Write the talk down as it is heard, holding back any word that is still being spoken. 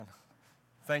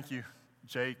Thank you,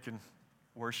 Jake and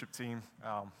worship team.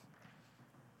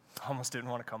 Almost didn't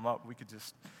want to come up. We could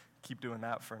just keep doing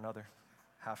that for another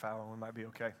half hour. We might be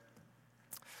okay.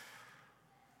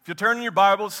 If you're turning your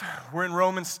Bibles, we're in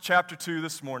Romans chapter 2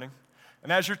 this morning.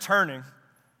 And as you're turning,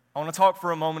 I want to talk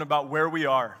for a moment about where we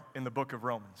are in the book of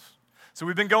Romans. So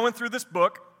we've been going through this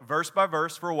book, verse by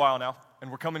verse, for a while now,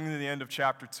 and we're coming to the end of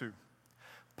chapter 2.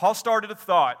 Paul started a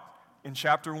thought in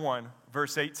chapter 1,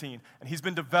 verse 18, and he's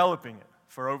been developing it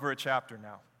for over a chapter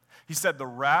now. He said, "The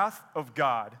wrath of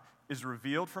God is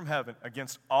revealed from heaven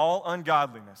against all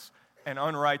ungodliness and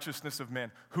unrighteousness of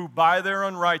men, who by their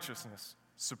unrighteousness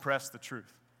suppress the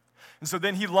truth." And so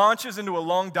then he launches into a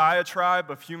long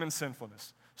diatribe of human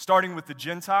sinfulness, starting with the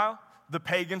Gentile, the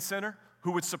pagan sinner,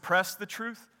 who would suppress the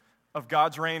truth of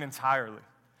God's reign entirely.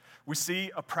 We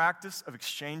see a practice of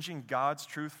exchanging God's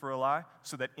truth for a lie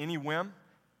so that any whim,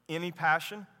 any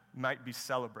passion might be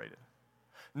celebrated.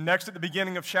 Next, at the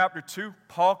beginning of chapter 2,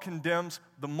 Paul condemns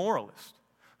the moralist,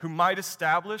 who might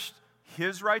establish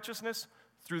his righteousness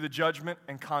through the judgment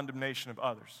and condemnation of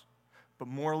others. But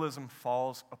moralism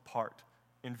falls apart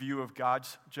in view of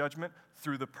God's judgment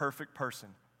through the perfect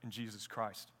person in Jesus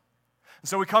Christ. And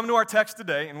so we come to our text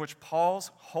today in which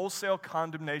Paul's wholesale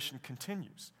condemnation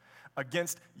continues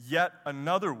against yet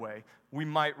another way we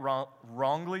might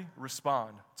wrongly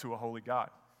respond to a holy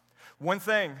God. One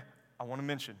thing I want to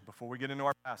mention before we get into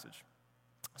our passage.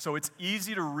 So it's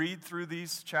easy to read through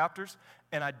these chapters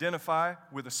and identify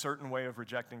with a certain way of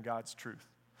rejecting God's truth.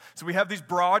 So we have these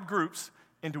broad groups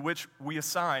into which we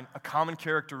assign a common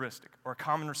characteristic or a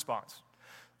common response.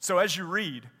 So as you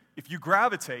read, if you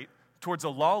gravitate towards a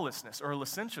lawlessness or a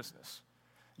licentiousness,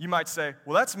 you might say,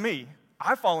 well, that's me.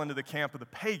 I fall into the camp of the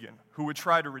pagan who would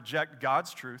try to reject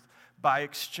God's truth by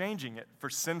exchanging it for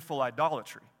sinful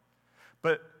idolatry.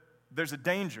 But there's a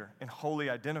danger in wholly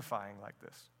identifying like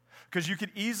this. Because you could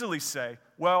easily say,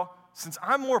 well, since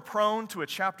I'm more prone to a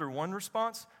chapter 1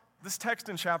 response, this text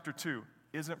in chapter 2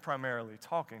 isn't primarily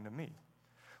talking to me.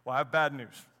 Well, I have bad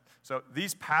news. So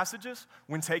these passages,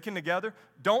 when taken together,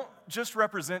 don't just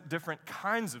represent different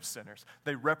kinds of sinners.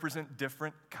 They represent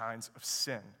different kinds of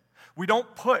sin. We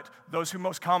don't put those who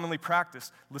most commonly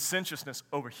practice licentiousness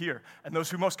over here and those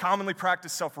who most commonly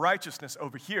practice self-righteousness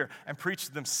over here and preach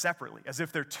to them separately as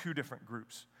if they're two different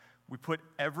groups. We put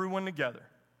everyone together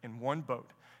in one boat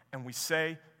and we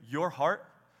say your heart,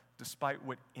 despite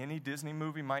what any Disney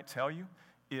movie might tell you,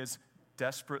 is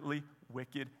desperately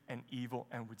wicked and evil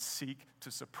and would seek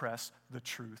to suppress the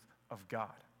truth of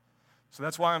God. So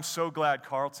that's why I'm so glad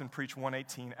Carlton preached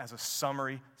 118 as a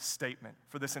summary statement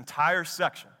for this entire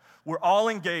section. We're all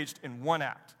engaged in one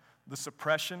act, the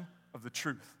suppression of the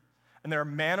truth. And there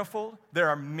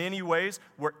are many ways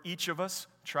where each of us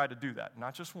try to do that,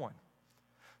 not just one.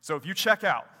 So if you check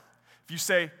out, if you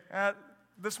say,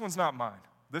 this one's not mine,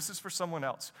 this is for someone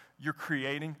else, you're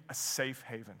creating a safe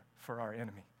haven for our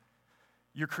enemy.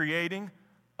 You're creating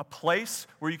a place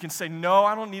where you can say, no,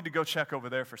 I don't need to go check over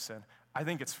there for sin. I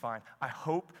think it's fine. I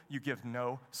hope you give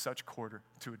no such quarter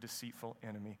to a deceitful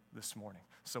enemy this morning.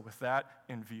 So with that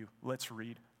in view, let's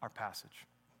read our passage.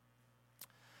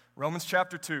 Romans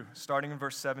chapter 2, starting in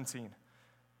verse 17.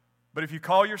 "But if you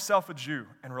call yourself a Jew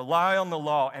and rely on the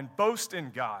law and boast in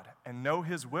God and know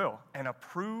His will and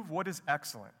approve what is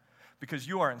excellent, because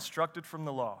you are instructed from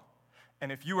the law,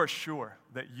 and if you are sure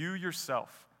that you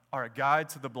yourself are a guide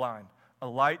to the blind, a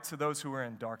light to those who are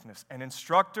in darkness, an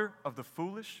instructor of the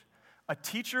foolish, a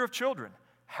teacher of children,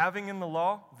 having in the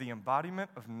law the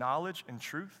embodiment of knowledge and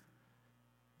truth,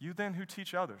 you then who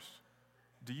teach others,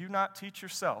 do you not teach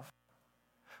yourself?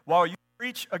 While you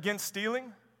preach against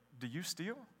stealing, do you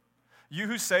steal? You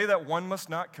who say that one must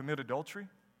not commit adultery,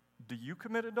 do you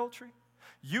commit adultery?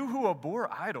 You who abhor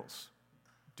idols,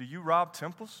 do you rob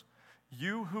temples?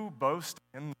 You who boast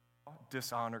in the law,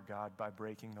 dishonor God by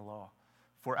breaking the law.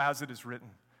 For as it is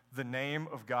written, the name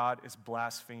of God is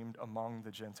blasphemed among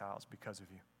the Gentiles because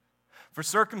of you. For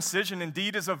circumcision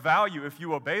indeed is of value if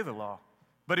you obey the law,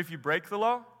 but if you break the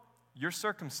law, your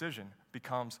circumcision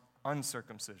becomes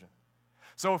uncircumcision.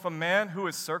 So if a man who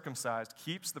is circumcised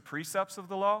keeps the precepts of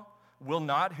the law, will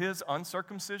not his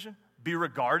uncircumcision be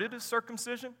regarded as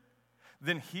circumcision?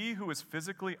 Then he who is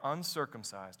physically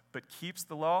uncircumcised but keeps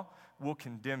the law will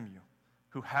condemn you,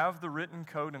 who have the written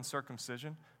code in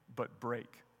circumcision but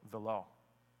break the law.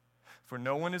 For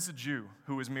no one is a Jew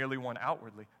who is merely one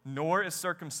outwardly, nor is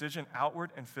circumcision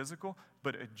outward and physical,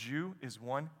 but a Jew is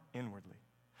one inwardly.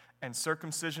 And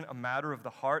circumcision a matter of the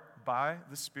heart by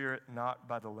the Spirit, not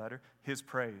by the letter. His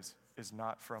praise is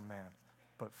not from man,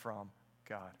 but from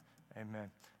God. Amen.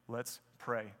 Let's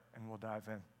pray and we'll dive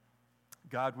in.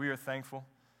 God, we are thankful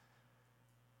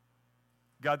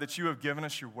God, that you have given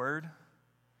us your word,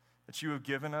 that you have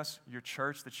given us your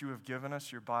church, that you have given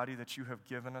us your body, that you have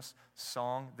given us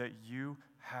song, that you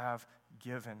have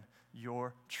given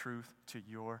your truth to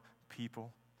your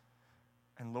people.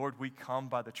 And Lord, we come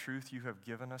by the truth you have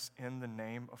given us in the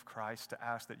name of Christ to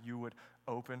ask that you would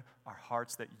open our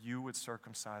hearts, that you would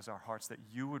circumcise our hearts, that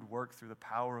you would work through the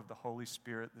power of the Holy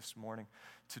Spirit this morning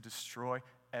to destroy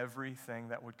everything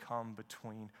that would come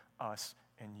between us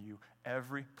and you.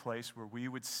 Every place where we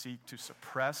would seek to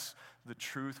suppress the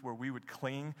truth, where we would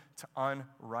cling to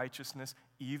unrighteousness,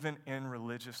 even in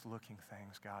religious-looking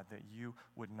things, God, that you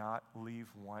would not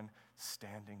leave one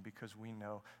standing, because we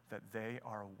know that they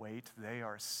are a weight, they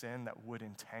are a sin that would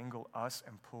entangle us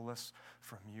and pull us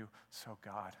from you. So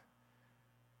God,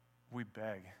 we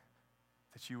beg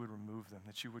that you would remove them,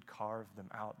 that you would carve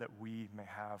them out, that we may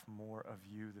have more of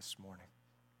you this morning.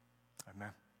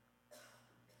 Amen.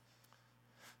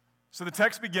 So the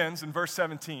text begins in verse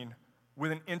 17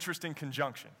 with an interesting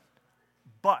conjunction.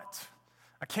 But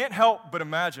I can't help but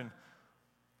imagine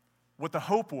what the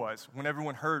hope was when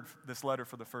everyone heard this letter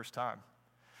for the first time.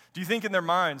 Do you think in their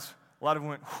minds, a lot of them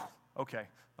went, okay,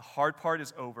 the hard part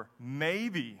is over.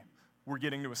 Maybe we're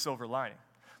getting to a silver lining.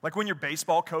 Like when your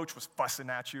baseball coach was fussing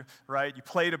at you, right? You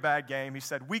played a bad game. He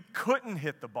said, we couldn't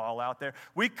hit the ball out there.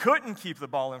 We couldn't keep the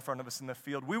ball in front of us in the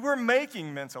field. We were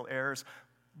making mental errors,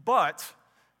 but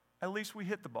at least we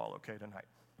hit the ball okay tonight.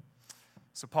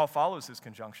 So Paul follows his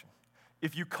conjunction.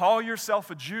 If you call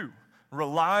yourself a Jew,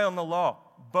 rely on the law,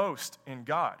 boast in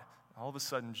God. All of a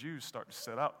sudden, Jews start to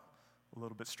sit up a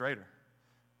little bit straighter.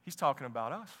 He's talking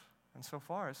about us, and so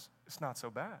far, it's not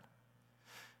so bad.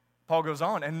 Paul goes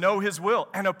on, and know his will,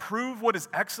 and approve what is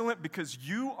excellent, because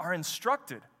you are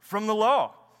instructed from the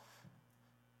law.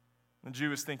 The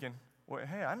Jew is thinking, well,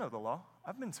 hey, I know the law.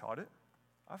 I've been taught it.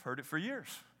 I've heard it for years.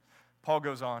 Paul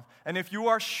goes on, and if you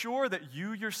are sure that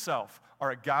you yourself are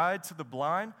a guide to the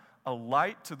blind, a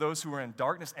light to those who are in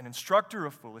darkness, an instructor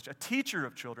of foolish, a teacher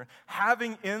of children,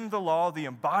 having in the law the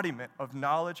embodiment of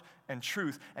knowledge and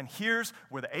truth. And here's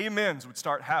where the amens would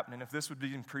start happening if this would be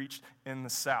being preached in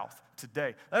the South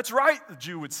today. That's right, the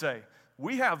Jew would say.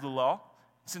 We have the law.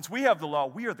 Since we have the law,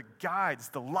 we are the guides,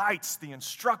 the lights, the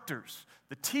instructors,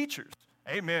 the teachers.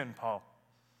 Amen, Paul.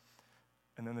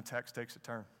 And then the text takes a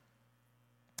turn.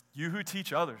 You who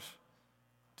teach others,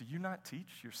 do you not teach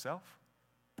yourself?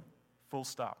 Full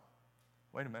stop.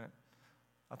 Wait a minute.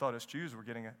 I thought us Jews were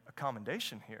getting a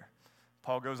commendation here.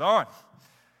 Paul goes on.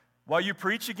 While you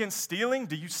preach against stealing,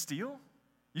 do you steal?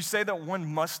 You say that one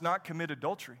must not commit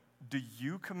adultery. Do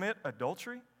you commit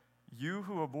adultery? You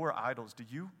who abhor idols, do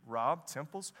you rob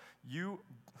temples? You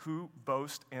who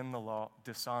boast in the law,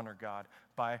 dishonor God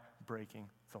by breaking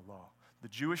the law. The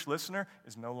Jewish listener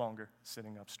is no longer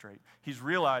sitting up straight. He's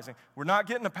realizing we're not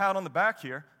getting a pat on the back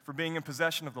here for being in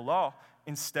possession of the law.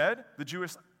 Instead, the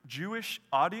Jewish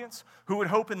audience, who would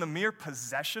hope in the mere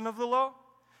possession of the law,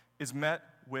 is met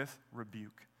with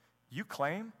rebuke. You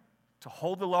claim to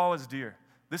hold the law as dear.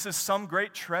 This is some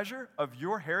great treasure of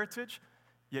your heritage,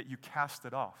 yet you cast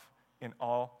it off in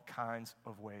all kinds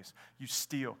of ways. You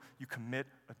steal. You commit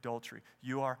adultery.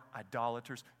 You are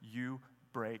idolaters. You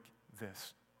break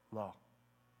this law.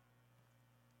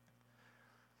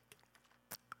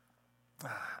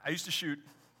 I used to shoot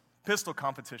pistol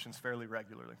competitions fairly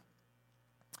regularly.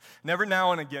 And every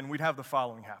now and again, we'd have the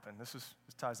following happen. This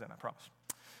ties in, I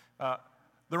promise.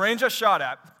 The range I shot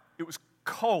at, it was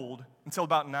cold until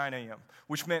about 9 a.m.,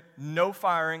 which meant no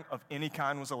firing of any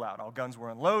kind was allowed. All guns were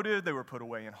unloaded. They were put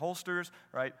away in holsters,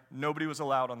 right? Nobody was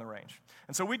allowed on the range.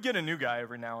 And so we'd get a new guy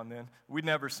every now and then we'd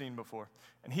never seen before.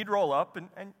 And he'd roll up,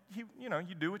 and he,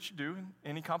 you do what you do in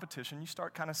any competition. You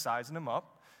start kind of sizing him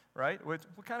up. Right? What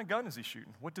kind of gun is he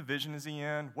shooting? What division is he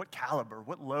in? What caliber?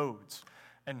 What loads?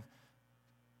 And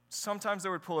sometimes they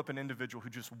would pull up an individual who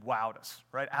just wowed us,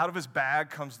 right? Out of his bag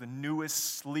comes the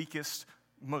newest, sleekest,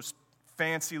 most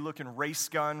fancy-looking race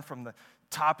gun from the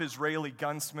top Israeli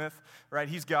gunsmith, right?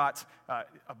 He's got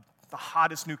the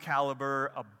hottest new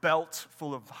caliber, a belt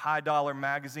full of high-dollar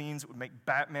magazines that would make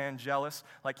Batman jealous.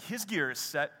 Like, his gear is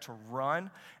set to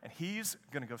run, and he's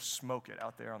going to go smoke it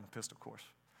out there on the pistol course.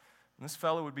 And this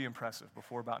fellow would be impressive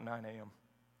before about 9 a.m.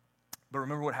 But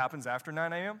remember what happens after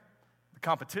 9 a.m.? The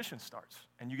competition starts,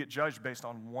 and you get judged based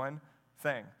on one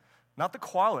thing. Not the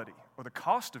quality or the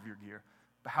cost of your gear,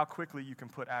 but how quickly you can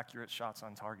put accurate shots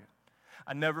on target.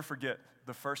 I never forget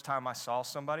the first time I saw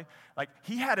somebody. Like,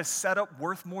 he had a setup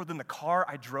worth more than the car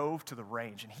I drove to the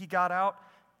range, and he got out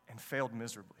and failed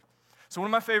miserably. So one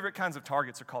of my favorite kinds of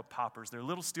targets are called poppers. They're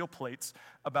little steel plates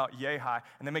about yay high,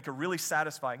 and they make a really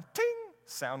satisfying ting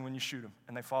sound when you shoot them,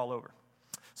 and they fall over.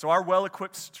 So our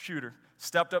well-equipped shooter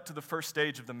stepped up to the first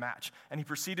stage of the match, and he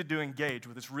proceeded to engage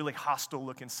with this really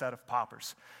hostile-looking set of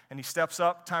poppers. And he steps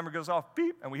up, timer goes off,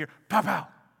 beep, and we hear, pow, pow,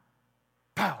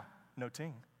 pow, no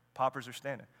ting. Poppers are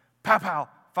standing. Pow, pow,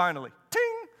 finally, ting.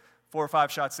 4 or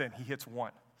 5 shots in, he hits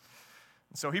one.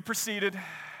 And so he proceeded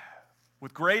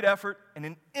with great effort and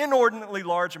an inordinately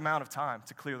large amount of time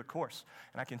to clear the course.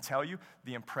 And I can tell you,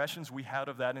 the impressions we had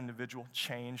of that individual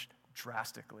changed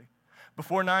drastically.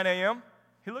 Before 9 a.m.,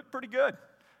 he looked pretty good.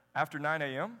 After 9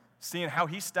 a.m., seeing how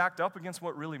he stacked up against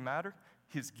what really mattered,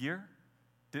 his gear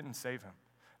didn't save him.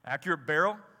 Accurate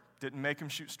barrel didn't make him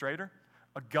shoot straighter.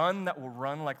 A gun that will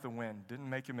run like the wind didn't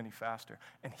make him any faster.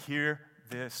 And hear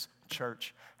this,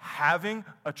 church. Having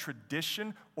a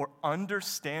tradition or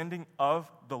understanding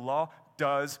of the law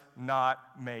does not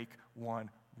make one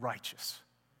righteous.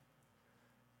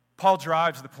 Paul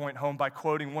drives the point home by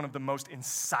quoting one of the most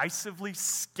incisively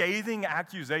scathing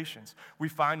accusations we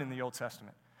find in the Old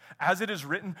Testament. As it is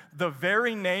written, the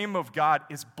very name of God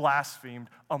is blasphemed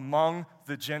among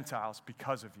the Gentiles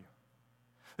because of you.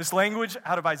 This language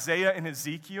out of Isaiah and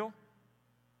Ezekiel,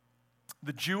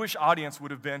 the Jewish audience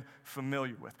would have been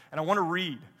familiar with. And I want to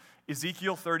read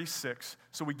Ezekiel 36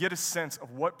 so we get a sense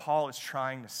of what Paul is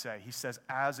trying to say. He says,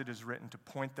 as it is written, to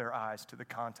point their eyes to the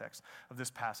context of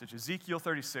this passage. Ezekiel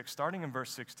 36, starting in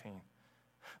verse 16.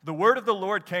 The word of the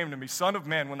Lord came to me, Son of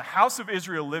man, when the house of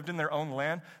Israel lived in their own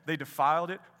land, they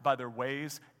defiled it by their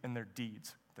ways and their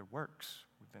deeds, their works.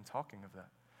 We've been talking of that.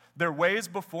 Their ways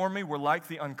before me were like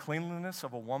the uncleanliness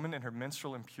of a woman in her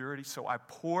menstrual impurity, so I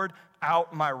poured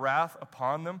out my wrath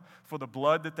upon them for the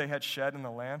blood that they had shed in the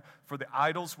land, for the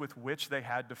idols with which they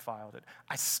had defiled it.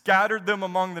 I scattered them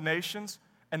among the nations,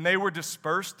 and they were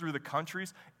dispersed through the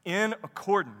countries. In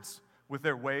accordance with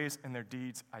their ways and their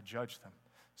deeds, I judged them.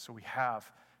 So we have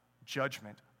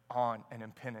judgment on an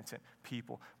impenitent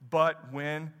people. But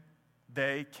when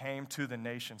they came to the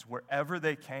nations, wherever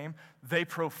they came, they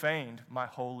profaned my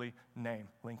holy name.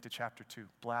 Link to chapter 2,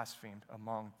 blasphemed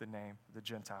among the name of the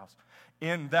Gentiles.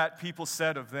 In that people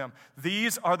said of them,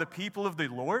 these are the people of the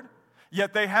Lord,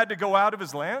 yet they had to go out of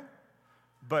his land.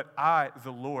 But I,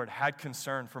 the Lord, had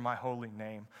concern for my holy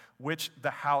name, which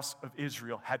the house of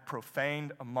Israel had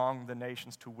profaned among the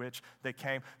nations to which they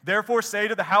came. Therefore say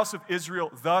to the house of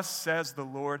Israel, thus says the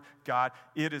Lord God,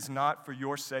 it is not for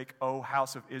your sake, O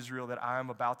house of Israel, that I am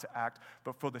about to act,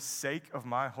 but for the sake of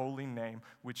my holy name,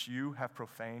 which you have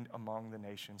profaned among the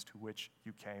nations to which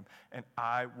you came. And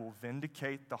I will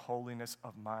vindicate the holiness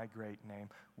of my great name,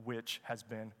 which has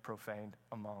been profaned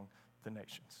among the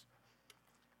nations.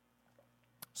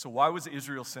 So why was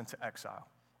Israel sent to exile?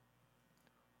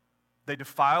 They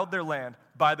defiled their land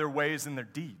by their ways and their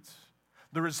deeds.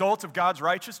 The result of God's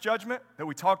righteous judgment that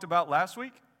we talked about last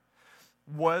week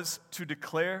was to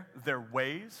declare their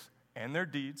ways and their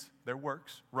deeds, their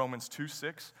works, Romans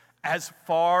 2:6, as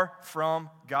far from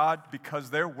God because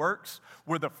their works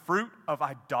were the fruit of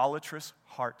idolatrous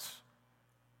hearts.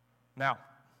 Now,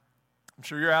 I'm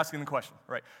sure you're asking the question,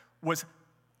 right? Was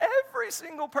every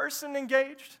single person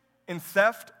engaged in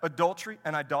theft, adultery,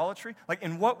 and idolatry? Like,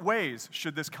 in what ways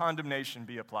should this condemnation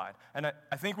be applied? And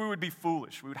I think we would be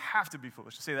foolish. We would have to be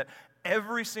foolish to say that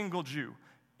every single Jew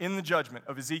in the judgment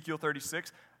of Ezekiel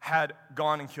 36 had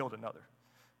gone and killed another,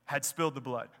 had spilled the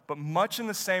blood. But much in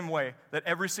the same way that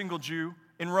every single Jew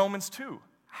in Romans 2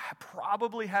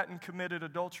 probably hadn't committed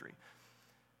adultery.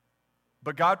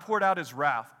 But God poured out his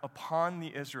wrath upon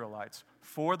the Israelites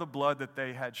for the blood that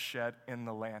they had shed in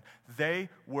the land. They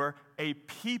were a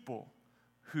people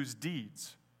whose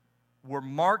deeds were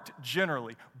marked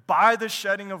generally by the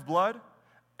shedding of blood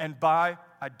and by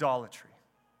idolatry.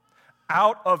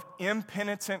 Out of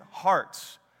impenitent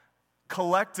hearts,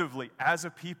 collectively as a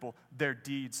people, their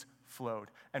deeds flowed.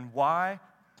 And why?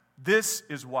 This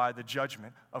is why the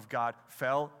judgment of God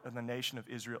fell on the nation of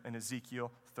Israel in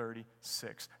Ezekiel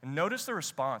 36. And notice the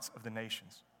response of the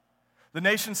nations. The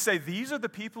nations say, these are the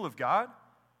people of God,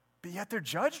 but yet they're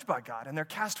judged by God and they're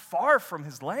cast far from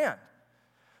his land.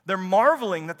 They're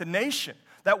marveling that the nation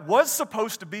that was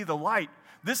supposed to be the light,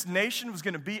 this nation was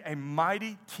going to be a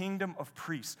mighty kingdom of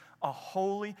priests, a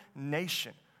holy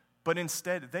nation. But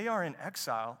instead, they are in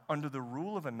exile under the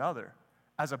rule of another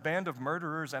as a band of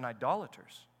murderers and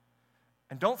idolaters.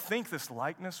 And don't think this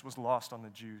likeness was lost on the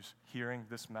Jews hearing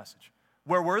this message.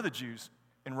 Where were the Jews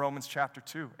in Romans chapter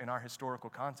 2 in our historical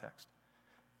context?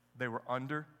 They were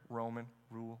under Roman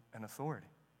rule and authority.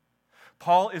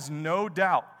 Paul is no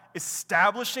doubt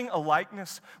establishing a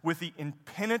likeness with the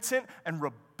impenitent and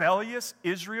rebellious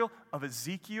Israel of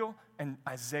Ezekiel and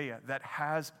Isaiah that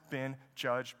has been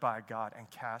judged by God and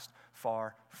cast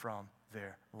far from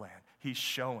their land. He's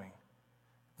showing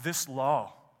this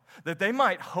law that they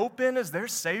might hope in as their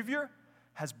Savior,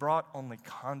 has brought only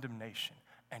condemnation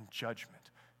and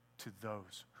judgment to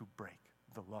those who break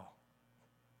the law.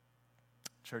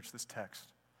 Church, this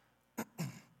text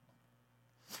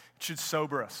should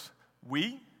sober us.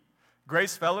 We,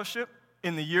 Grace Fellowship,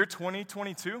 in the year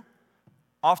 2022,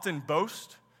 often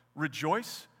boast,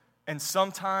 rejoice, and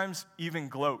sometimes even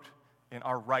gloat in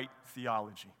our right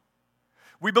theology.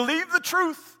 We believe the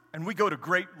truth, and we go to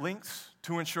great lengths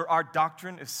to ensure our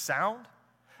doctrine is sound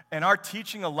and our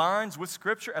teaching aligns with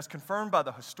Scripture as confirmed by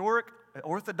the historic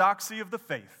orthodoxy of the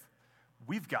faith.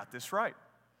 We've got this right.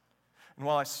 And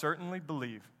while I certainly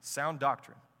believe sound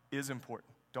doctrine is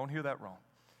important, don't hear that wrong,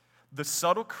 the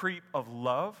subtle creep of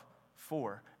love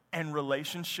for and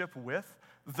relationship with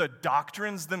the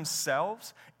doctrines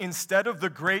themselves, instead of the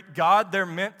great God they're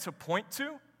meant to point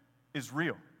to, is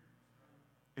real.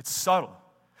 It's subtle.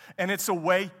 And it's a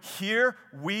way here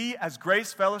we, as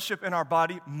Grace Fellowship in our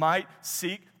body, might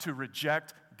seek to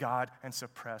reject God and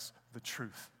suppress the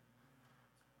truth.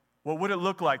 What would it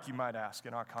look like, you might ask,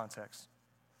 in our context?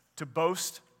 To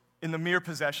boast in the mere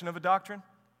possession of a doctrine?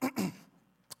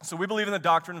 So we believe in the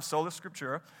doctrine of sola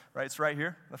scriptura, right? It's right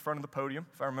here in the front of the podium,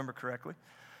 if I remember correctly.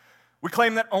 We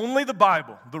claim that only the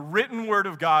Bible, the written word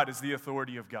of God, is the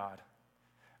authority of God.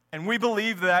 And we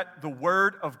believe that the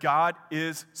word of God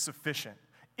is sufficient.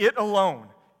 It alone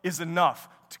is enough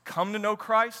to come to know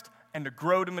Christ and to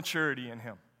grow to maturity in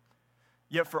Him.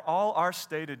 Yet for all our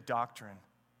stated doctrine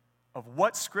of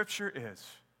what Scripture is,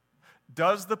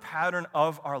 does the pattern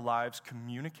of our lives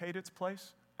communicate its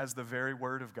place as the very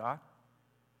word of God?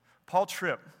 Paul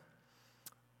Tripp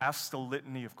asks a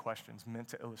litany of questions meant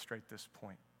to illustrate this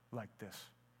point like this.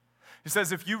 He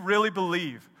says, if you really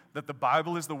believe that the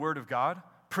Bible is the word of God,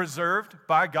 preserved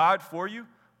by God for you,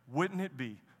 wouldn't it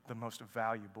be the most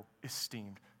valuable,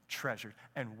 esteemed, treasured,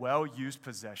 and well-used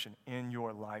possession in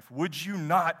your life? Would you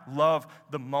not love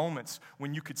the moments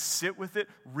when you could sit with it,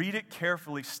 read it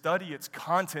carefully, study its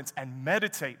contents, and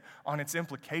meditate on its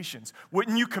implications?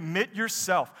 Wouldn't you commit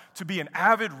yourself to be an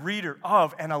avid reader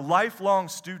of and a lifelong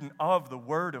student of the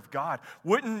Word of God?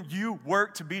 Wouldn't you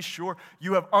work to be sure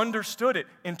you have understood it,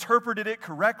 interpreted it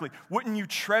correctly? Wouldn't you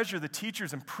treasure the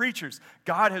teachers and preachers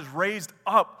God has raised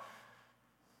up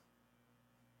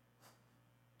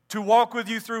to walk with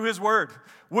you through His Word?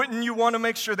 Wouldn't you want to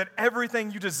make sure that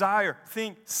everything you desire,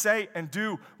 think, say, and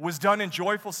do was done in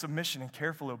joyful submission and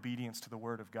careful obedience to the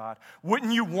Word of God?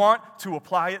 Wouldn't you want to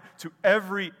apply it to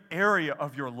every area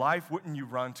of your life? Wouldn't you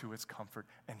run to its comfort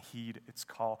and heed its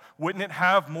call? Wouldn't it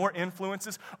have more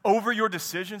influences over your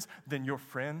decisions than your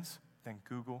friends, than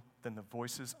Google, than the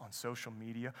voices on social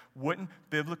media? Wouldn't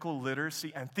biblical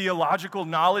literacy and theological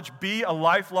knowledge be a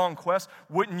lifelong quest?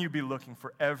 Wouldn't you be looking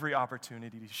for every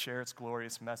opportunity to share its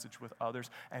glorious message with others?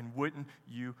 And wouldn't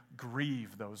you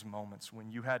grieve those moments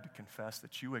when you had to confess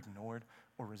that you ignored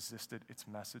or resisted its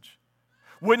message?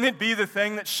 Wouldn't it be the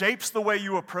thing that shapes the way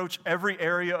you approach every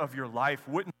area of your life?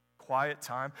 Wouldn't quiet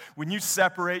time when you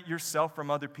separate yourself from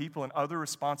other people and other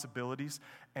responsibilities,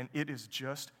 and it is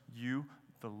just you,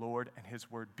 the Lord, and His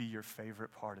Word be your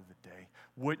favorite part of the day?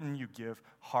 Wouldn't you give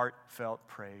heartfelt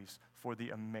praise for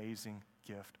the amazing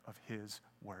gift of His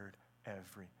Word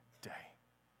every day?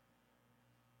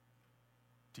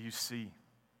 Do you see?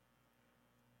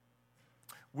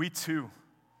 We too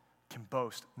can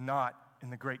boast not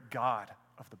in the great God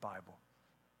of the Bible,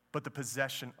 but the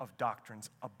possession of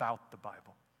doctrines about the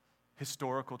Bible,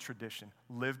 historical tradition,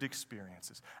 lived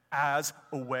experiences, as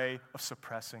a way of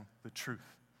suppressing the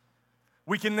truth.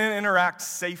 We can then interact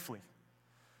safely,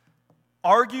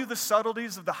 argue the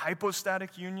subtleties of the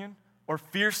hypostatic union, or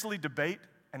fiercely debate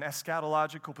an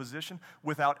eschatological position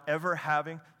without ever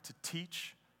having to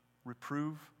teach,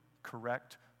 reprove,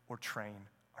 correct, or train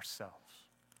ourselves.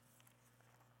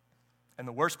 And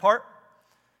the worst part,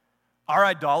 our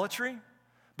idolatry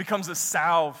becomes a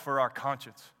salve for our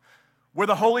conscience, where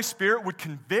the Holy Spirit would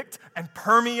convict and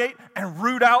permeate and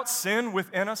root out sin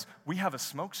within us. We have a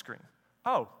smokescreen.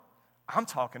 Oh, I'm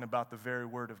talking about the very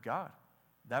Word of God.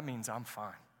 That means I'm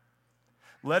fine.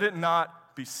 Let it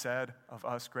not be said of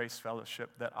us, Grace Fellowship,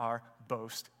 that our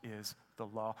boast is the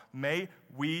law. May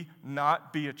we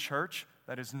not be a church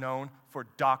that is known for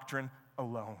doctrine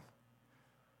alone.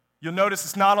 You'll notice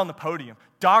it's not on the podium.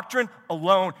 Doctrine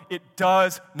alone, it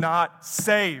does not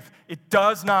save. It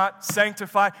does not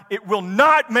sanctify. It will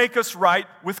not make us right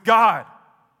with God.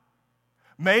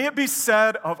 May it be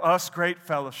said of us, Great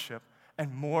Fellowship,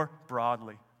 and more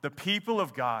broadly, the people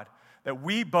of God, that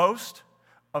we boast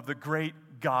of the great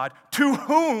God to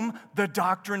whom the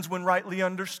doctrines, when rightly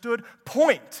understood,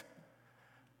 point.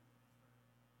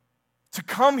 To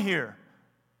come here,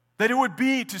 That it would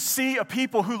be to see a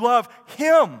people who love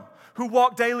Him, who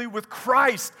walk daily with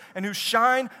Christ, and who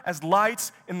shine as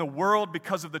lights in the world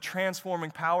because of the transforming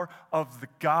power of the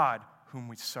God whom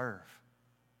we serve.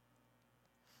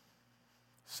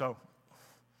 So,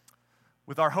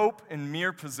 with our hope in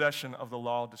mere possession of the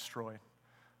law destroyed,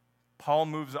 Paul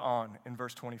moves on in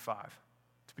verse 25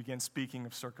 to begin speaking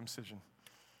of circumcision.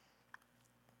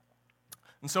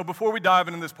 And so before we dive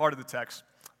into this part of the text,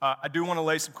 I do want to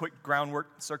lay some quick groundwork,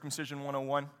 circumcision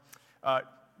 101.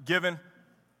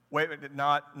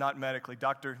 Not medically.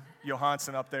 Dr.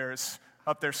 Johansson up there is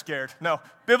scared. No,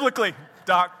 biblically,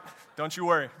 Doc, don't you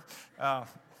worry.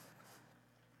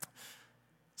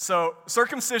 So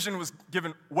circumcision was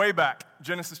given way back,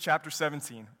 Genesis chapter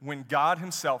 17, when God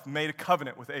Himself made a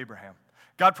covenant with Abraham.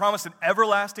 God promised an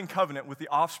everlasting covenant with the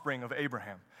offspring of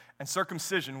Abraham, and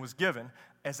circumcision was given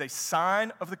as a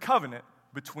sign of the covenant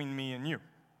between me and you.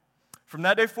 From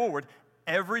that day forward,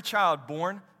 every child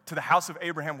born to the house of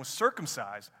Abraham was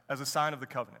circumcised as a sign of the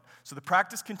covenant. So the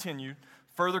practice continued,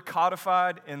 further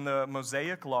codified in the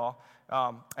Mosaic law,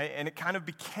 and it kind of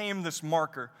became this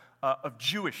marker of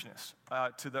Jewishness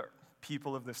to the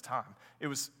people of this time. It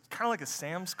was kind of like a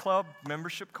Sam's Club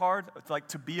membership card. It's like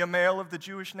to be a male of the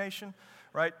Jewish nation,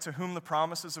 right? To whom the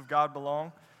promises of God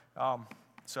belong.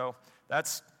 So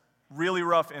that's really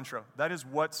rough intro. That is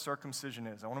what circumcision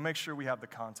is. I want to make sure we have the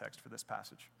context for this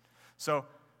passage. So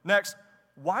next,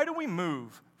 why do we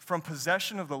move from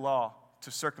possession of the law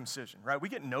to circumcision, right? We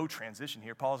get no transition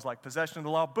here. Paul's like, possession of the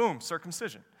law, boom,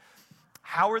 circumcision.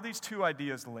 How are these two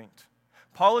ideas linked?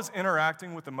 Paul is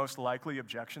interacting with the most likely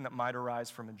objection that might arise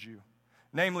from a Jew.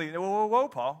 Namely, whoa,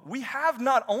 Paul, we have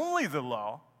not only the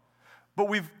law, but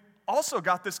we've also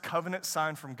got this covenant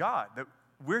sign from God that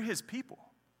we're His people.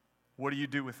 What do you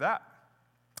do with that?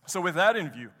 So with that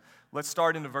in view, let's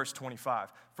start into verse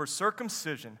 25. For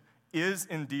circumcision is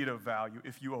indeed of value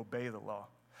if you obey the law.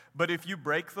 But if you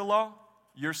break the law,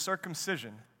 your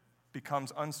circumcision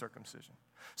becomes uncircumcision.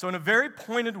 So in a very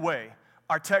pointed way,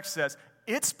 our text says,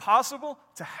 it's possible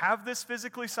to have this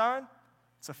physically sign.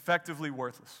 It's effectively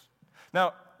worthless.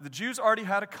 Now, the Jews already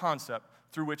had a concept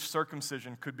through which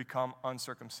circumcision could become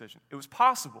uncircumcision. It was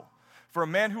possible for a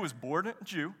man who was born a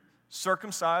Jew,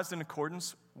 circumcised in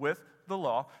accordance with the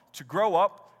law, to grow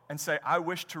up and say, I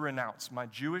wish to renounce my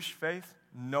Jewish faith,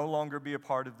 no longer be a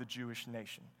part of the Jewish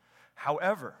nation.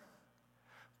 However,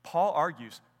 Paul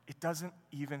argues it doesn't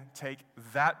even take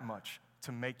that much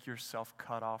to make yourself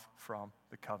cut off from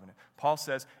the covenant. Paul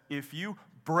says, if you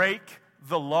break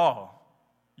the law,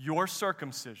 your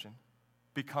circumcision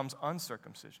becomes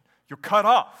uncircumcision. You're cut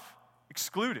off,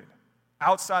 excluded,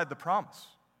 outside the promise.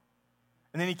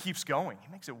 And then he keeps going. He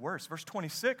makes it worse. Verse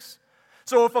 26.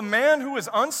 So if a man who is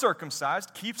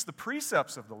uncircumcised keeps the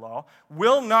precepts of the law,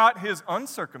 will not his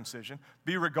uncircumcision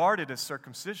be regarded as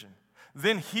circumcision?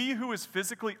 Then he who is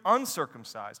physically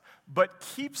uncircumcised but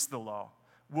keeps the law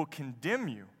will condemn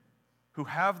you who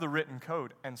have the written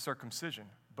code and circumcision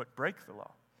but break the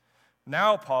law.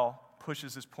 Now Paul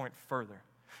pushes his point further.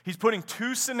 He's putting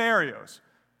two scenarios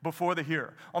before the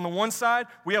hearer. On the one side,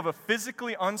 we have a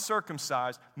physically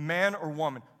uncircumcised man or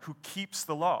woman who keeps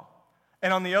the law.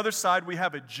 And on the other side, we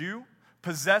have a Jew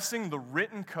possessing the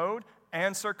written code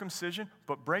and circumcision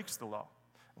but breaks the law.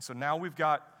 And so now we've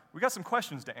got some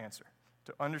questions to answer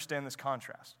to understand this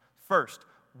contrast. First,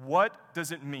 what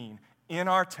does it mean in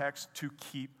our text to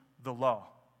keep the law?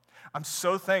 I'm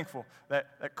so thankful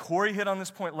that Corey hit on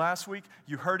this point last week.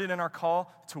 You heard it in our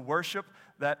call to worship,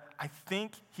 that I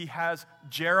think he has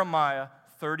Jeremiah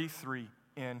 33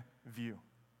 in view.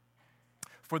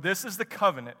 For this is the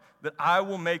covenant that I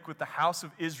will make with the house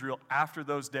of Israel after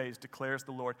those days, declares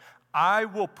the Lord. I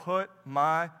will put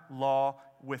my law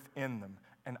within them,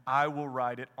 and I will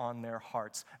write it on their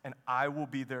hearts, and I will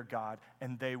be their God,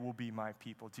 and they will be my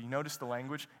people. Do you notice the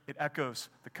language? It echoes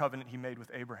the covenant he made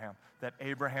with Abraham, that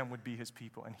Abraham would be his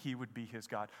people, and he would be his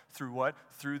God. Through what?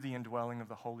 Through the indwelling of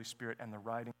the Holy Spirit and the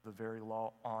writing of the very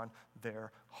law on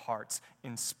their hearts.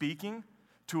 In speaking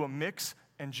to a mix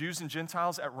and Jews and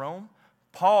Gentiles at Rome,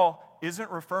 Paul isn't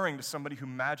referring to somebody who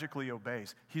magically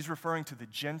obeys. He's referring to the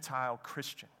Gentile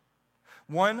Christian,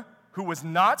 one who was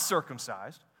not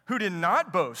circumcised, who did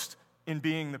not boast in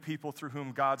being the people through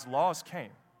whom God's laws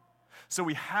came. So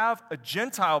we have a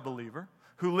Gentile believer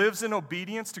who lives in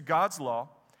obedience to God's law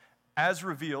as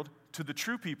revealed to the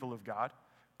true people of God,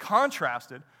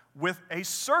 contrasted with a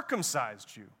circumcised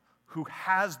Jew who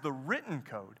has the written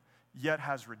code yet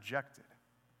has rejected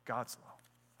God's law.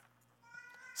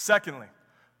 Secondly,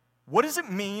 What does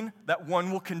it mean that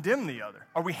one will condemn the other?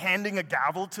 Are we handing a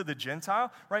gavel to the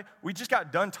Gentile, right? We just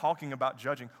got done talking about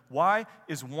judging. Why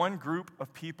is one group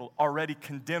of people already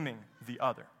condemning the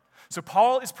other? So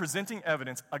Paul is presenting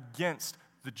evidence against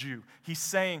the Jew. He's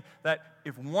saying that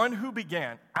if one who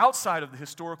began outside of the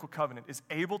historical covenant is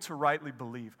able to rightly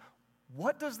believe,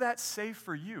 what does that say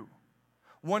for you?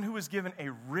 One who is given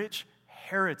a rich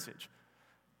heritage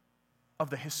of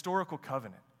the historical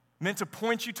covenant, meant to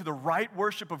point you to the right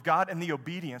worship of God and the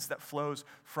obedience that flows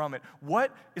from it.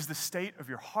 What is the state of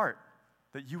your heart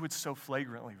that you would so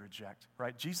flagrantly reject,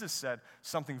 right? Jesus said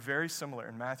something very similar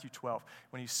in Matthew 12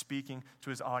 when he's speaking to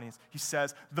his audience. He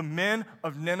says, the men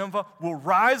of Nineveh will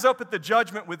rise up at the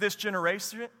judgment with this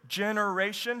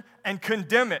generation and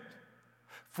condemn it.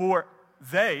 For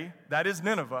they, that is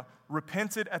Nineveh,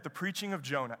 repented at the preaching of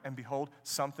Jonah, and behold,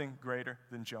 something greater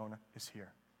than Jonah is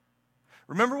here.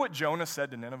 Remember what Jonah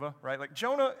said to Nineveh, right? Like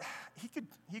Jonah,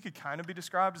 he could kind of be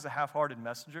described as a half-hearted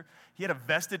messenger. He had a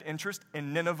vested interest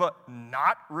in Nineveh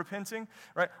not repenting,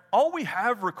 right? All we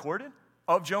have recorded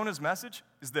of Jonah's message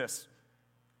is this: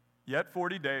 yet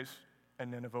 40 days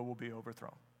and Nineveh will be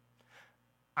overthrown.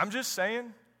 I'm just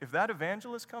saying, if that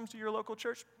evangelist comes to your local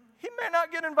church, he may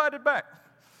not get invited back.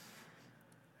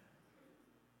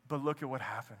 But look at what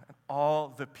happened. And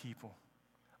all the people,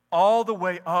 all the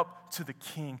way up to the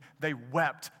king, they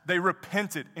wept. They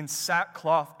repented in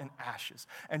sackcloth and ashes.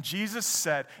 And Jesus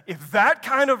said, if that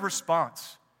kind of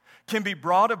response can be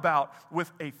brought about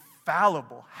with a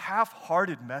fallible,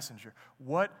 half-hearted messenger,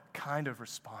 what kind of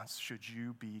response should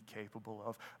you be capable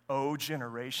of, O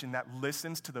generation that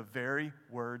listens to the very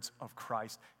words of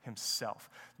Christ himself?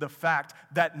 The fact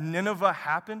that Nineveh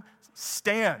happened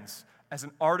stands as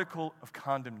an article of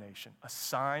condemnation, a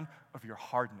sign of your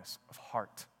hardness of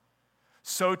heart.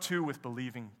 So too with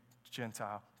believing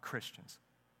Gentile Christians.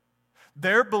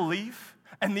 Their belief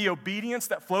and the obedience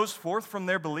that flows forth from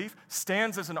their belief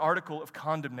stands as an article of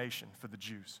condemnation for the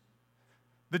Jews.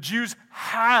 The Jews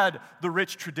had the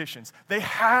rich traditions. They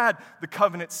had the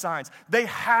covenant signs. They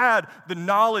had the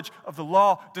knowledge of the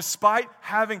law. Despite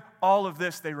having all of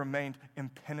this, they remained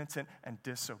impenitent and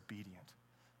disobedient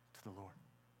to the Lord.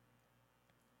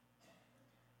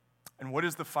 And what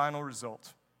is the final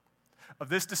result of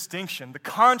this distinction, the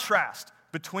contrast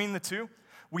between the two?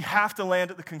 We have to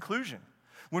land at the conclusion.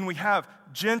 When we have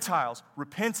Gentiles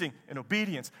repenting in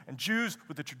obedience and Jews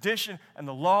with the tradition and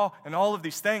the law and all of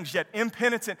these things, yet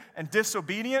impenitent and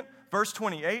disobedient, verse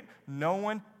 28, no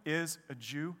one is a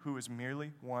Jew who is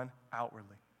merely one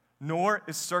outwardly, nor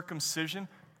is circumcision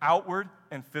outward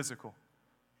and physical.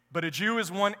 But a Jew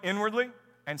is one inwardly,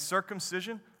 and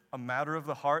circumcision a matter of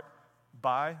the heart,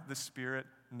 by the Spirit,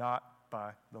 not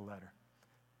by the letter.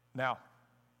 Now,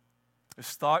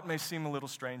 this thought may seem a little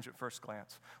strange at first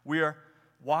glance.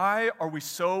 Why are we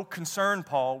so concerned,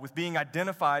 Paul, with being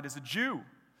identified as a Jew?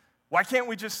 Why can't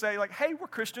we just say, like, hey, we're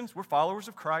Christians, we're followers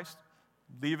of Christ,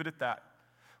 leave it at that?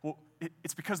 Well,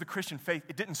 it's because the Christian faith,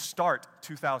 it didn't start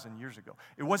 2,000 years ago.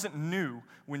 It wasn't new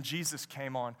when Jesus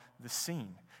came on the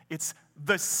scene. It's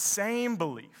the same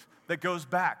belief that goes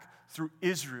back through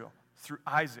Israel, through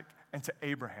Isaac, and to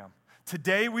Abraham.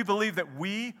 Today we believe that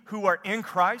we who are in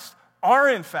Christ are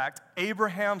in fact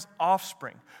Abraham's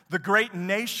offspring, the great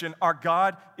nation our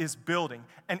God is building,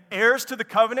 and heirs to the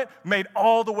covenant made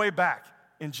all the way back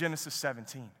in Genesis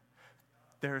 17.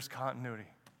 There is continuity.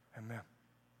 Amen.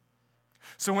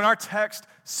 So when our text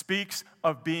speaks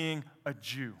of being a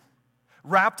Jew,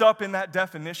 wrapped up in that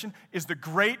definition is the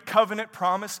great covenant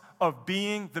promise of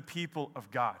being the people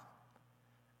of God.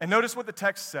 And notice what the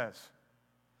text says.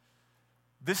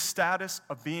 This status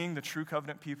of being the true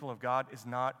covenant people of God is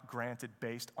not granted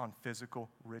based on physical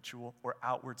ritual or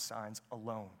outward signs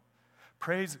alone.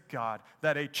 Praise God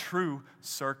that a true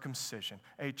circumcision,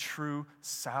 a true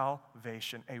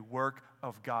salvation, a work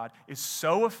of God is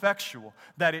so effectual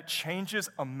that it changes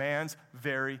a man's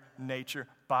very nature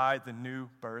by the new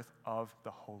birth of the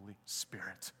Holy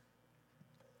Spirit.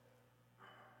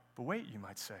 But wait, you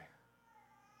might say,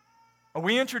 are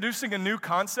we introducing a new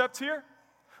concept here?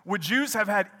 Would Jews have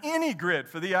had any grid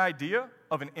for the idea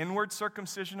of an inward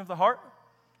circumcision of the heart?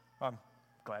 I'm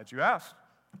glad you asked.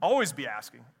 Always be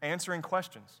asking, answering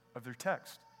questions of their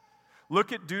text.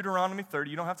 Look at Deuteronomy 30.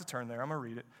 You don't have to turn there. I'm going to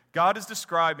read it. God is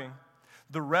describing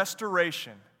the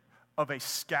restoration of a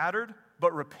scattered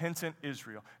but repentant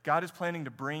Israel. God is planning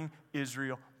to bring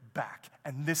Israel back,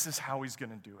 and this is how he's going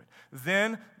to do it.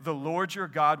 Then the Lord your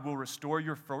God will restore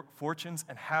your fortunes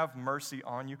and have mercy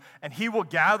on you, and he will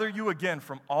gather you again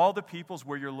from all the peoples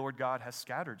where your Lord God has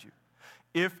scattered you.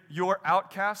 If your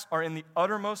outcasts are in the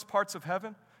uttermost parts of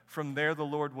heaven, from there the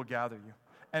Lord will gather you.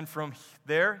 and from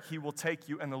there he will take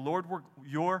you, and the Lord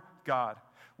your God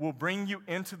will bring you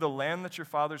into the land that your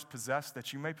fathers possessed,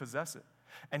 that you may possess it.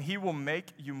 And he will make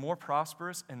you more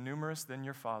prosperous and numerous than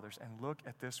your fathers. And look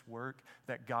at this work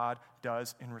that God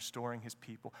does in restoring his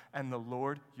people. And the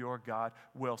Lord your God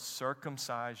will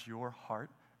circumcise your heart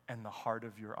and the heart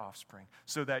of your offspring,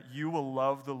 so that you will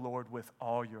love the Lord with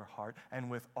all your heart and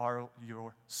with all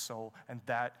your soul, and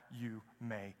that you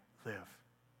may live.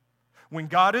 When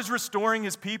God is restoring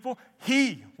his people,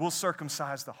 he will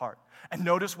circumcise the heart. And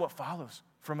notice what follows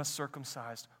from a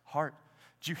circumcised heart.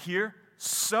 Did you hear?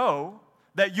 So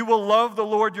that you will love the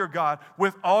Lord your God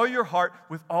with all your heart,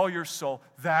 with all your soul,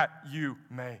 that you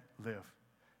may live.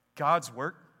 God's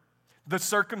work, the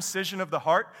circumcision of the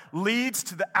heart, leads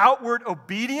to the outward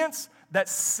obedience that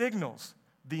signals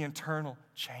the internal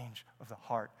change of the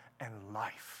heart and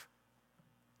life.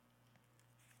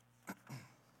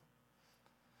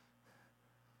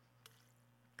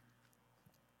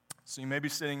 So you may be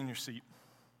sitting in your seat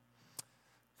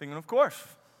thinking, of course,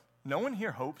 no one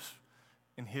here hopes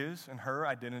in his and her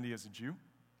identity as a Jew.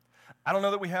 I don't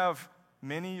know that we have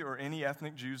many or any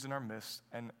ethnic Jews in our midst,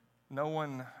 and no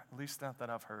one, at least not that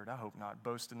I've heard, I hope not,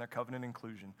 boast in their covenant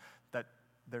inclusion that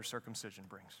their circumcision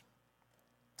brings.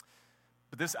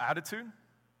 But this attitude,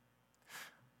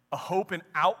 a hope in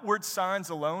outward signs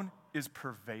alone, is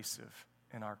pervasive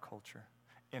in our culture,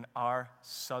 in our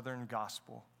Southern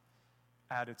gospel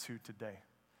attitude today.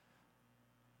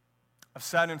 I've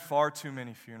sat in far too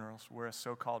many funerals where a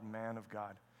so-called man of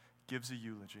God gives a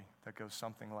eulogy that goes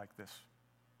something like this.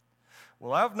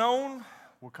 Well, I've known,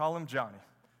 we'll call him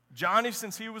Johnny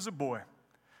since he was a boy.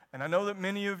 And I know that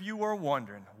many of you are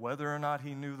wondering whether or not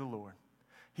he knew the Lord.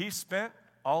 He spent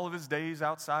all of his days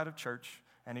outside of church,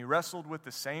 and he wrestled with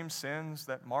the same sins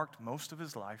that marked most of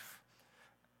his life.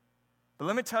 But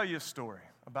let me tell you a story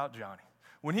about Johnny.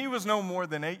 When he was no more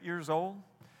than 8 years old,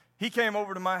 he came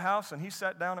over to my house and he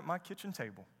sat down at my kitchen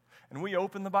table, and we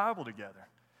opened the Bible together.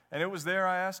 And it was there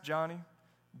I asked Johnny,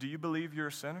 "Do you believe you're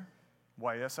a sinner?"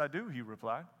 "Why, yes, I do," he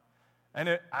replied. And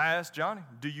I asked Johnny,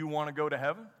 "Do you want to go to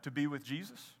heaven to be with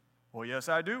Jesus?" "Well, yes,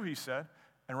 I do," he said.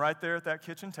 And right there at that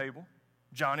kitchen table,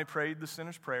 Johnny prayed the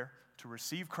sinner's prayer to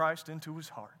receive Christ into his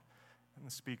heart. And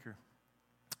the speaker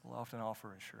will often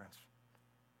offer assurance.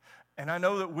 And I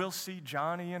know that we'll see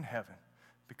Johnny in heaven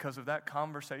because of that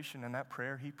conversation and that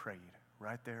prayer he prayed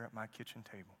right there at my kitchen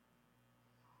table.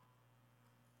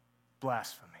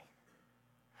 Blasphemy.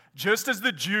 Just as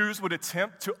the Jews would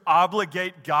attempt to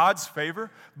obligate God's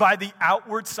favor by the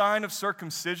outward sign of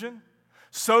circumcision,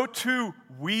 so too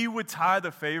we would tie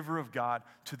the favor of God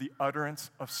to the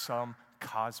utterance of some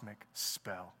cosmic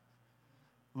spell.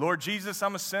 "Lord Jesus,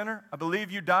 I'm a sinner. I believe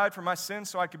you died for my sins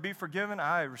so I could be forgiven.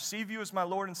 I receive you as my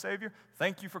Lord and Savior.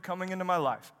 Thank you for coming into my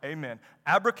life. Amen."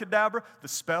 Abracadabra, the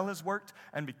spell has worked.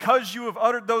 And because you have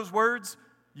uttered those words,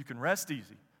 you can rest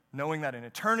easy, knowing that an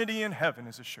eternity in heaven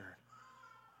is assured.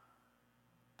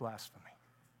 Blasphemy.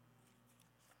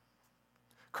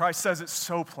 Christ says it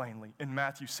so plainly in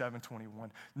Matthew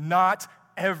 7:21. "Not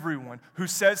everyone who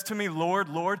says to me, 'Lord,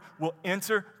 Lord,' will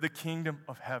enter the kingdom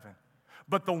of heaven,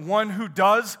 but the one who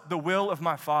does the will of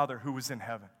my Father who is in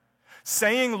heaven."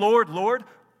 Saying, "Lord, Lord,"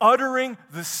 uttering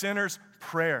the sinner's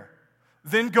prayer,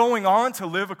 then going on to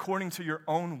live according to your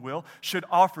own will, should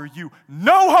offer you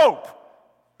no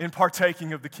hope in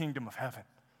partaking of the kingdom of heaven.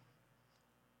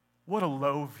 What a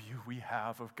low view we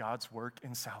have of God's work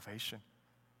in salvation.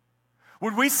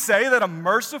 Would we say that a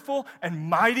merciful and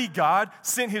mighty God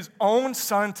sent his own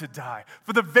Son to die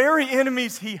for the very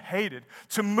enemies he hated,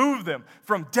 to move them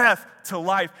from death to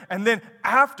life, and then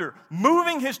after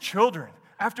moving his children,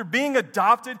 after being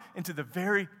adopted into the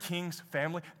very king's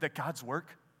family, that God's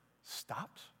work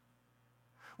stops?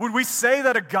 Would we say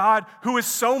that a God who is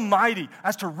so mighty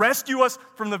as to rescue us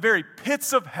from the very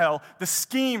pits of hell, the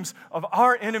schemes of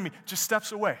our enemy, just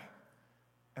steps away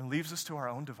and leaves us to our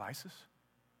own devices?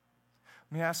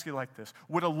 Let me ask you like this.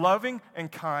 Would a loving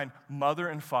and kind mother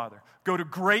and father go to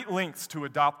great lengths to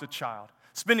adopt a child,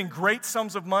 spending great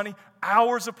sums of money,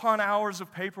 hours upon hours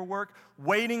of paperwork,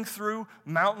 wading through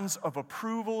mountains of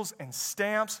approvals and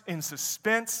stamps in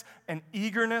suspense and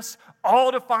eagerness,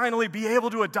 all to finally be able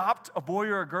to adopt a boy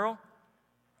or a girl,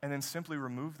 and then simply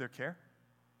remove their care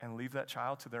and leave that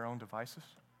child to their own devices?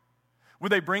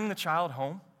 Would they bring the child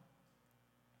home,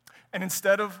 and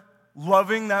instead of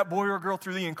loving that boy or girl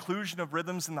through the inclusion of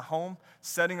rhythms in the home,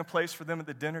 setting a place for them at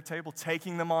the dinner table,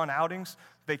 taking them on outings,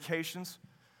 vacations,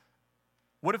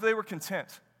 what if they were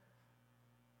content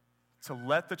to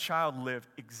let the child live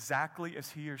exactly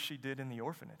as he or she did in the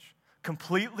orphanage,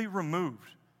 completely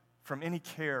removed from any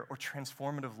care or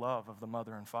transformative love of the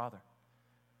mother and father?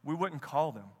 we wouldn't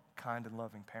call them kind and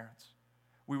loving parents.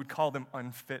 We would call them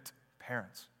unfit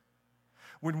parents.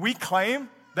 When we claim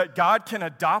that God can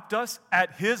adopt us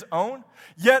at His own,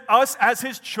 yet us as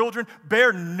His children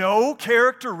bear no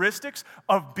characteristics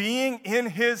of being in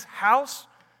His house,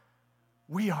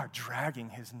 we are dragging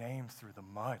His name through the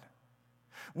mud.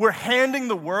 We're handing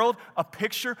the world a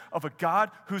picture of a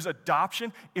God whose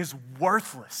adoption is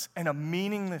worthless and a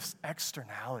meaningless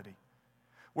externality.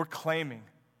 We're claiming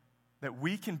that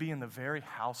we can be in the very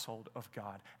household of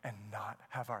God and not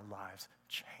have our lives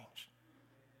changed.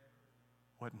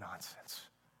 What nonsense.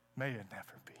 May it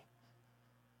never be.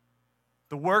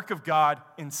 The work of God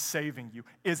in saving you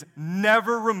is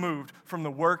never removed from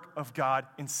the work of God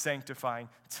in sanctifying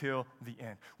till the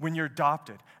end. When you're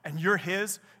adopted and you're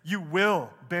His, you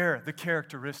will bear the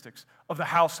characteristics of the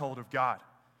household of God.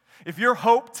 If your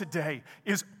hope today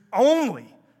is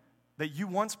only that you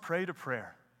once prayed a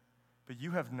prayer, but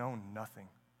you have known nothing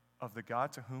of the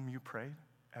God to whom you prayed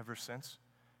ever since,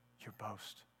 your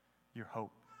boast, your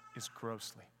hope is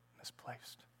grossly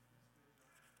misplaced.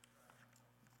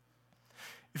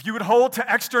 If you would hold to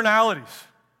externalities,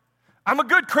 I'm a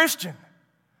good Christian.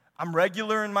 I'm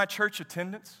regular in my church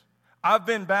attendance. I've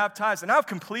been baptized, and I've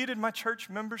completed my church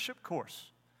membership course.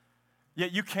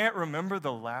 Yet you can't remember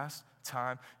the last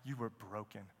time you were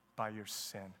broken by your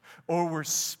sin, or were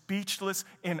speechless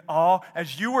in awe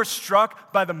as you were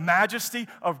struck by the majesty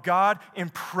of God in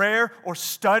prayer or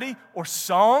study or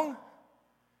song.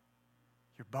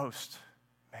 Your boast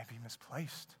may be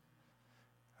misplaced.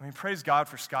 Praise God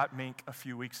for Scott Mink a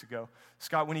few weeks ago.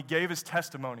 Scott, when he gave his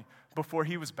testimony before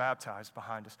he was baptized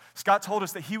behind us, Scott told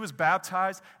us that he was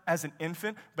baptized as an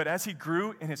infant, but as he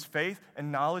grew in his faith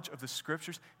and knowledge of the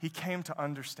Scriptures, he came to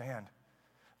understand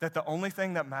that the only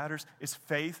thing that matters is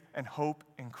faith and hope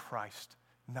in Christ,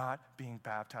 not being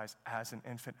baptized as an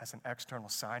infant, as an external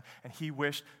sign. And he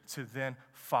wished to then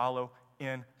follow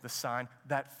in the sign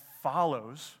that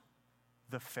follows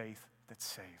the faith that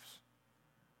saves.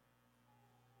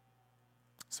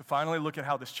 So finally, look at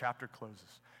how this chapter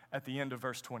closes at the end of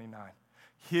verse 29.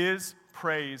 His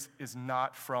praise is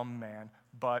not from man,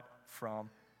 but from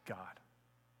God.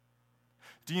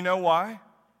 Do you know why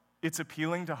it's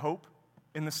appealing to hope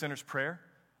in the sinner's prayer,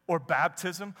 or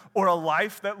baptism, or a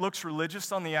life that looks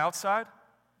religious on the outside?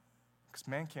 Because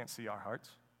man can't see our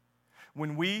hearts.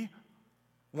 When we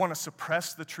want to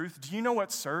suppress the truth, do you know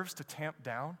what serves to tamp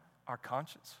down our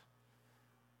conscience?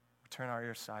 We turn our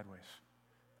ears sideways.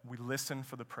 We listen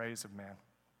for the praise of man.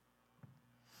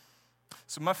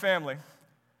 So my family,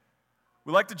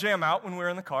 we like to jam out when we're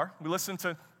in the car. We listen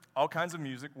to all kinds of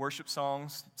music, worship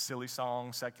songs, silly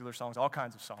songs, secular songs, all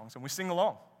kinds of songs, and we sing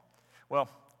along. Well,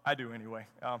 I do anyway.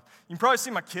 You can probably see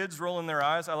my kids rolling their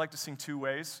eyes. I like to sing two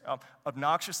ways,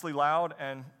 obnoxiously loud,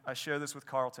 and I share this with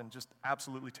Carlton just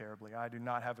absolutely terribly. I do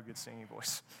not have a good singing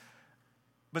voice.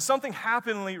 But something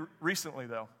happened recently,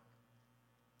 though.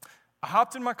 I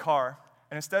hopped in my car,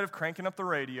 and instead of cranking up the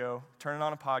radio, turning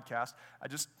on a podcast, I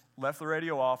just left the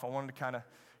radio off. I wanted to kind of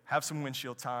have some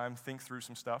windshield time, think through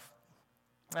some stuff.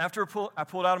 After I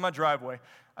pulled out of my driveway,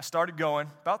 I started going.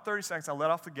 About 30 seconds, I let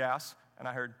off the gas, and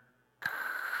I heard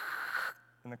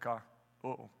in the car.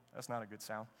 Uh-oh, that's not a good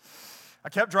sound. I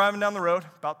kept driving down the road.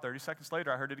 About 30 seconds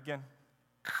later, I heard it again.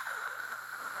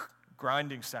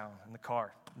 Grinding sound in the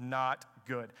car. Not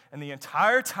good. And the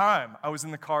entire time I was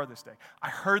in the car this day, I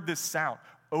heard this sound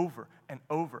over and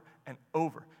over and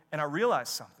over. And I realized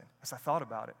something as I thought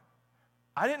about it.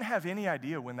 I didn't have any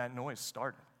idea when that noise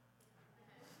started.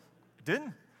 I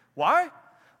didn't. Why?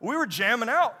 We were jamming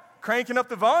out, cranking up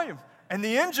the volume. And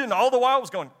the engine all the while was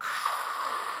going,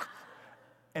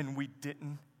 and we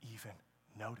didn't even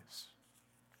notice.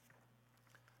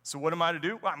 So what am I to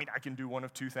do? Well, I can do one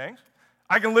of two things.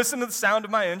 I can listen to the sound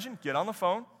of my engine, get on the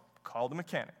phone, call the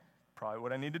mechanic. Probably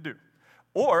what I need to do.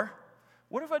 Or,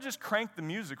 what if I just crank the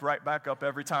music right back up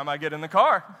every time I get in the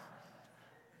car?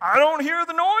 I don't hear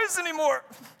the noise anymore.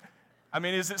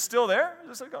 Is it still there?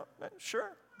 Just like, oh,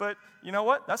 sure. But you know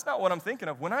what? That's not what I'm thinking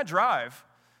of. When I drive,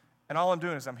 and all I'm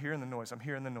doing is I'm hearing the noise, I'm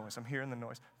hearing the noise, I'm hearing the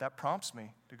noise, that prompts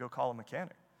me to go call a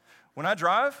mechanic. When I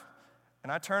drive,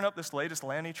 and I turn up this latest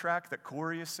Lanny track that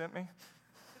Corey has sent me,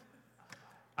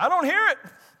 I don't hear it.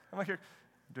 I'm like,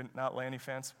 not Lanny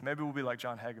fans. Maybe we'll be like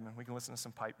John Hageman. We can listen to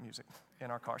some pipe music in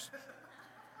our cars.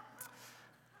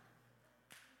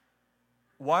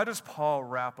 Why does Paul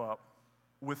wrap up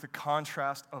with the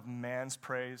contrast of man's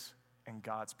praise and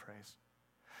God's praise?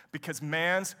 Because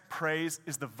man's praise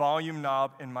is the volume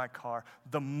knob in my car.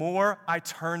 The more I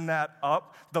turn that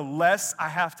up, the less I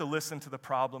have to listen to the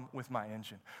problem with my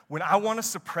engine. When I want to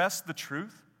suppress the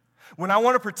truth, when I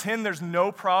want to pretend there's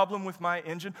no problem with my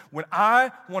engine, when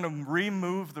I want to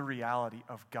remove the reality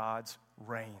of God's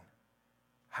reign,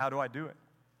 how do I do it?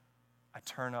 I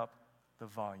turn up the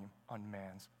volume on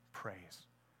man's praise.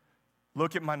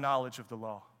 Look at my knowledge of the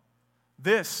law.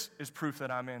 This is proof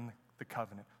that I'm in the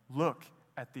covenant. Look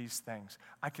at these things.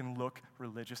 I can look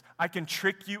religious. I can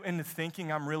trick you into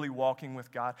thinking I'm really walking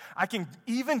with God. I can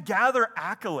even gather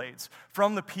accolades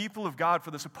from the people of God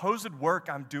for the supposed work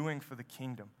I'm doing for the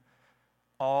kingdom,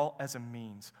 all as a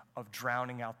means of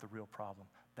drowning out the real problem,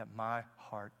 that my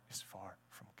heart is far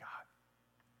from God.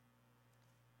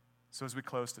 So as we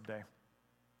close today,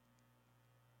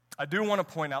 I do want to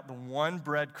point out the one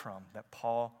breadcrumb that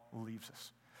Paul leaves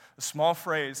us. A small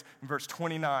phrase in verse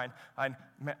 29. I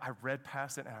read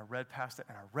past it, and I read past it,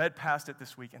 and I read past it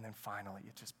this week, and then finally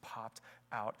it just popped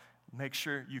out. Make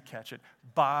sure you catch it.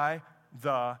 By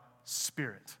the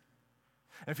Spirit.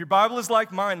 And if your Bible is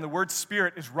like mine, the word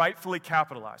Spirit is rightfully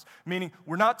capitalized, meaning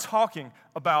we're not talking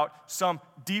about some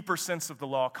deeper sense of the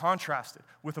law contrasted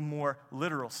with a more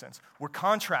literal sense.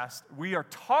 We are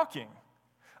talking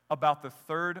about the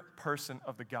third person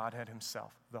of the Godhead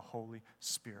himself, the Holy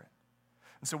Spirit.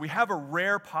 And so we have a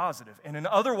rare positive in an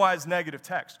otherwise negative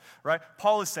text, right?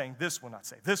 Paul is saying this will not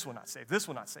save, this will not save, this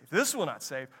will not save, this will not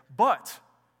save, but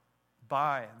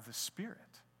by the Spirit,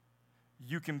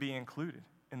 you can be included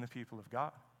in the people of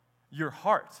God. Your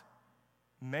heart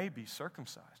may be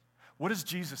circumcised. What does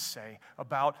Jesus say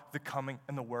about the coming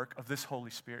and the work of this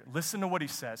Holy Spirit? Listen to what he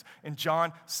says in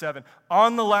John 7.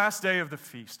 On the last day of the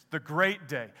feast, the great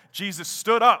day, Jesus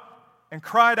stood up and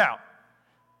cried out,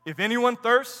 "If anyone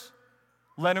thirsts,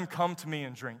 let him come to me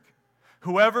and drink.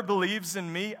 Whoever believes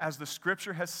in me, as the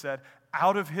scripture has said,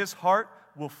 out of his heart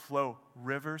will flow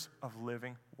rivers of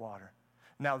living water."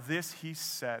 Now this he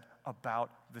said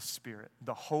about the Spirit,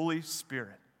 the Holy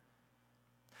Spirit,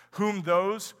 whom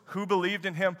those who believed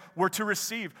in him were to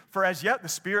receive. For as yet the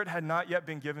Spirit had not yet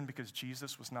been given because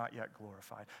Jesus was not yet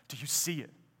glorified. Do you see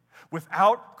it?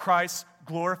 Without Christ's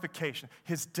glorification,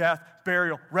 his death,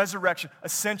 burial, resurrection,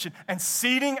 ascension, and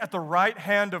seating at the right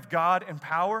hand of God in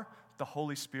power, the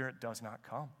Holy Spirit does not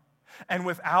come. And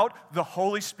without the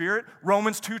Holy Spirit,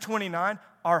 Romans 2:29,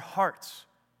 our hearts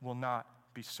will not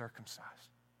be circumcised.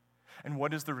 And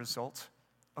what is the result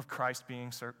of Christ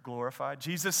being glorified?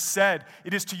 Jesus said,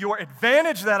 "It is to your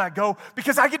advantage that I go,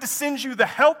 because I get to send you the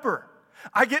helper.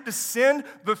 I get to send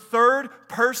the third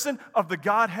person of the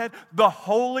Godhead, the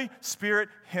Holy Spirit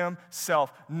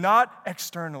himself, not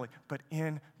externally, but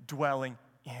indwelling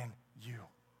in you."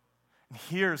 And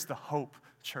here's the hope,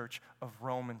 church, of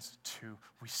Romans 2.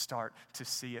 We start to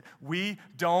see it. We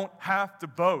don't have to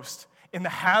boast in the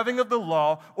having of the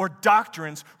law or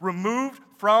doctrines removed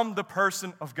from the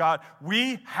person of God.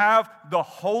 We have the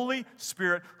Holy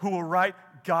Spirit who will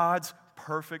write God's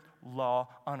perfect law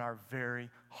on our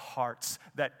very hearts,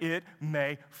 that it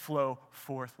may flow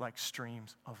forth like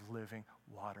streams of living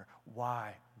water.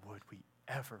 Why would we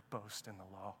ever boast in the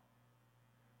law?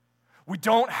 We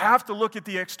don't have to look at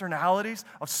the externalities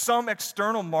of some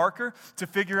external marker to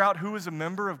figure out who is a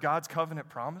member of God's covenant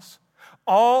promise.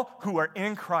 All who are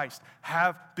in Christ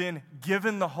have been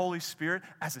given the Holy Spirit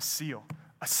as a seal,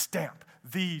 a stamp.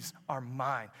 These are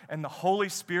mine. And the Holy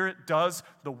Spirit does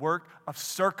the work of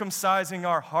circumcising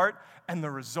our heart, and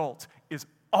the result is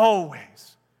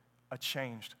always a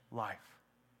changed life.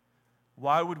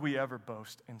 Why would we ever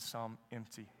boast in some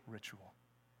empty ritual?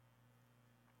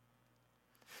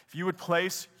 If you would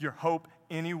place your hope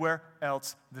anywhere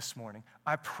else this morning,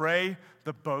 I pray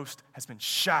the boast has been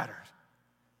shattered,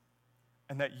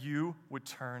 and that you would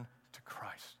turn to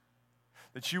Christ,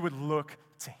 that you would look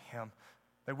to him,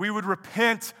 that we would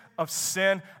repent of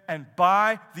sin, and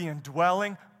by the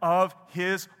indwelling of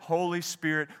his Holy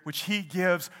Spirit, which he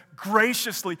gives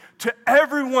graciously to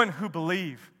everyone who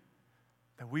believe,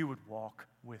 that we would walk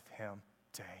with him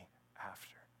day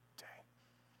after day.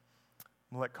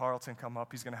 I'm going to let Carlton come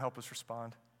up. He's going to help us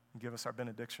respond and give us our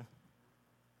benediction.